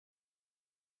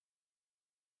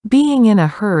Being in a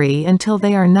hurry until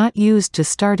they are not used to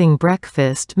starting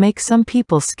breakfast makes some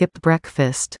people skip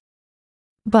breakfast.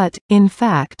 But, in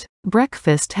fact,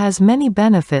 breakfast has many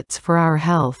benefits for our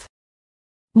health.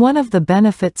 One of the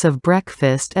benefits of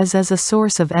breakfast is as a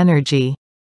source of energy.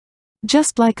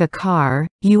 Just like a car,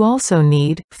 you also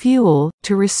need fuel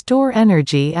to restore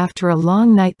energy after a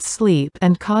long night's sleep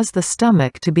and cause the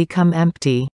stomach to become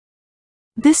empty.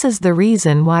 This is the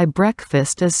reason why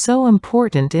breakfast is so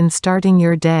important in starting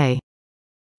your day.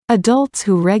 Adults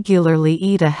who regularly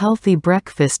eat a healthy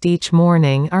breakfast each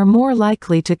morning are more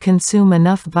likely to consume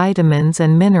enough vitamins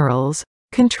and minerals,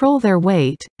 control their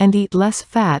weight, and eat less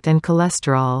fat and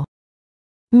cholesterol.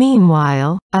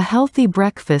 Meanwhile, a healthy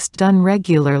breakfast done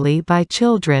regularly by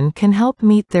children can help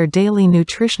meet their daily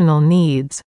nutritional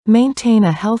needs, maintain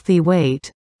a healthy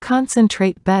weight,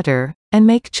 concentrate better, and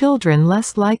make children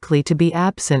less likely to be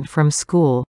absent from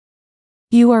school.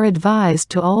 You are advised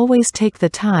to always take the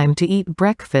time to eat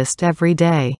breakfast every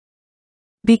day.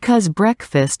 Because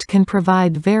breakfast can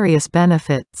provide various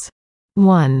benefits.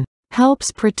 1.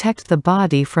 Helps protect the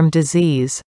body from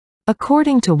disease.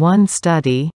 According to one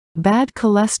study, bad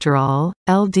cholesterol,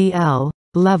 LDL,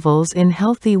 levels in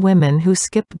healthy women who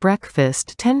skip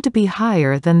breakfast tend to be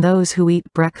higher than those who eat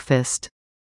breakfast.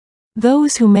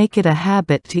 Those who make it a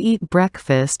habit to eat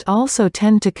breakfast also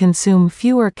tend to consume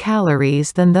fewer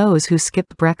calories than those who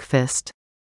skip breakfast.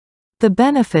 The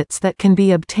benefits that can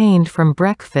be obtained from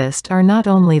breakfast are not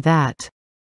only that.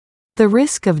 The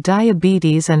risk of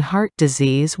diabetes and heart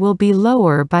disease will be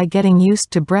lower by getting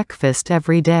used to breakfast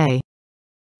every day.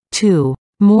 2.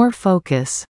 More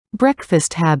focus.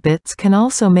 Breakfast habits can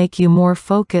also make you more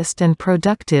focused and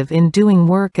productive in doing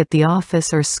work at the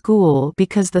office or school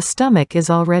because the stomach is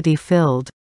already filled.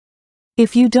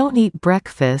 If you don't eat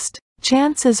breakfast,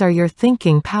 chances are your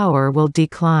thinking power will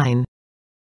decline.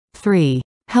 3.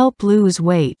 Help lose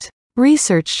weight.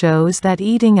 Research shows that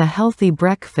eating a healthy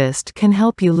breakfast can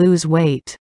help you lose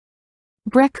weight.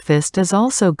 Breakfast is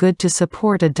also good to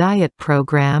support a diet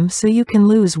program so you can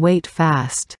lose weight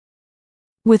fast.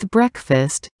 With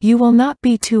breakfast, you will not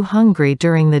be too hungry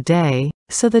during the day,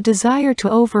 so the desire to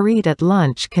overeat at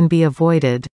lunch can be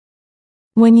avoided.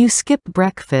 When you skip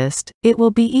breakfast, it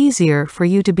will be easier for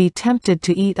you to be tempted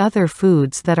to eat other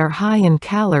foods that are high in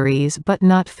calories but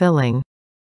not filling.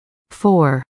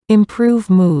 4. Improve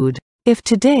mood. If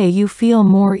today you feel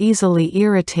more easily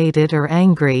irritated or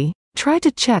angry, try to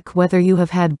check whether you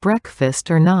have had breakfast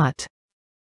or not.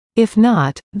 If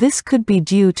not, this could be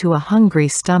due to a hungry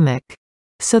stomach.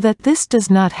 So that this does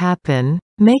not happen,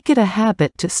 make it a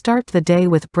habit to start the day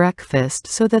with breakfast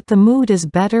so that the mood is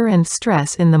better and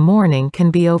stress in the morning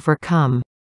can be overcome.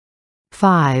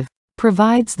 5.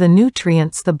 Provides the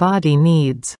nutrients the body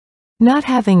needs. Not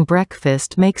having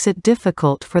breakfast makes it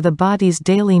difficult for the body's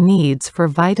daily needs for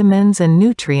vitamins and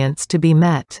nutrients to be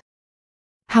met.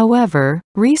 However,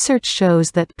 research shows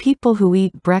that people who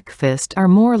eat breakfast are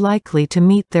more likely to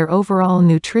meet their overall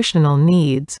nutritional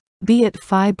needs, be it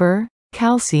fiber,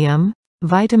 calcium,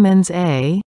 vitamins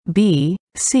A, B,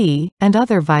 C, and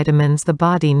other vitamins the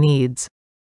body needs.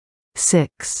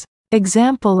 6.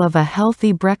 Example of a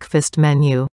healthy breakfast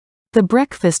menu. The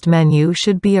breakfast menu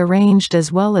should be arranged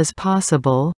as well as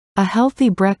possible. A healthy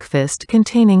breakfast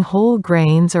containing whole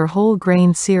grains or whole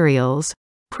grain cereals,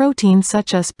 protein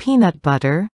such as peanut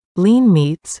butter, lean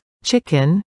meats,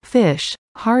 chicken, fish,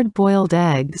 hard-boiled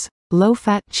eggs,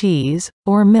 low-fat cheese,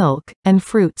 or milk, and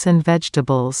fruits and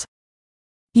vegetables.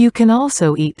 You can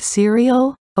also eat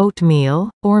cereal,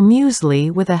 oatmeal, or muesli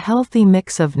with a healthy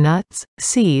mix of nuts,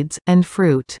 seeds, and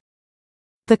fruit.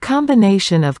 The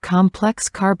combination of complex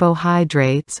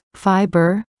carbohydrates,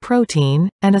 fiber, protein,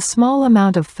 and a small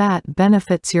amount of fat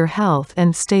benefits your health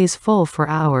and stays full for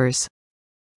hours.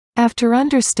 After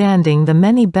understanding the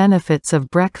many benefits of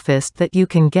breakfast that you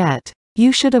can get,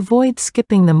 you should avoid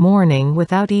skipping the morning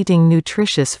without eating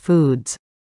nutritious foods.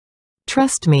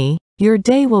 Trust me, your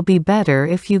day will be better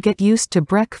if you get used to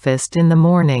breakfast in the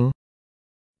morning.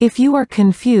 If you are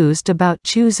confused about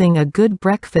choosing a good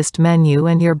breakfast menu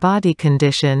and your body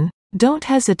condition, don't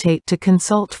hesitate to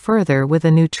consult further with a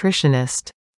nutritionist.